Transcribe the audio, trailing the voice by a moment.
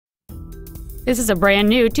This is a brand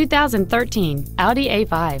new 2013 Audi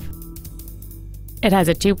A5. It has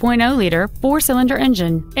a 2.0-liter four-cylinder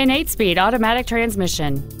engine, an 8-speed automatic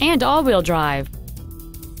transmission, and all-wheel drive.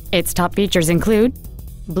 Its top features include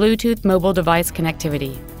Bluetooth mobile device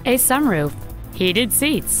connectivity, a sunroof, heated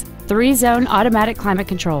seats, 3-zone automatic climate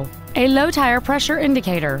control, a low tire pressure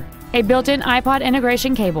indicator, a built-in iPod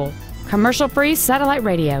integration cable, commercial-free satellite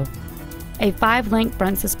radio, a 5-link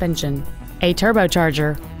front suspension, a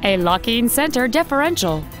turbocharger, a locking center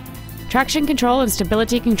differential, traction control and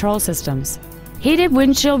stability control systems, heated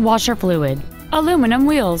windshield washer fluid, aluminum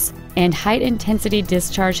wheels, and high-intensity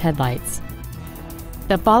discharge headlights.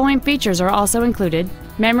 The following features are also included: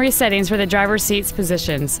 memory settings for the driver's seat's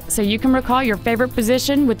positions, so you can recall your favorite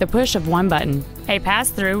position with the push of one button, a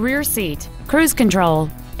pass-through rear seat, cruise control,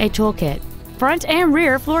 a toolkit, front and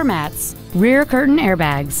rear floor mats, rear curtain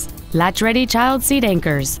airbags, latch-ready child seat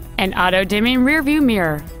anchors, an auto-dimming rear-view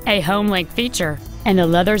mirror, a home link feature, and the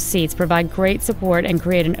leather seats provide great support and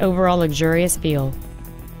create an overall luxurious feel.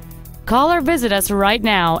 Call or visit us right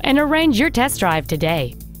now and arrange your test drive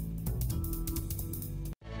today.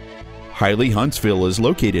 Audi Huntsville is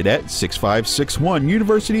located at 6561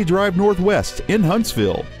 University Drive Northwest in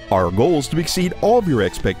Huntsville. Our goal is to exceed all of your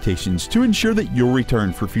expectations to ensure that you'll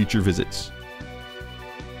return for future visits.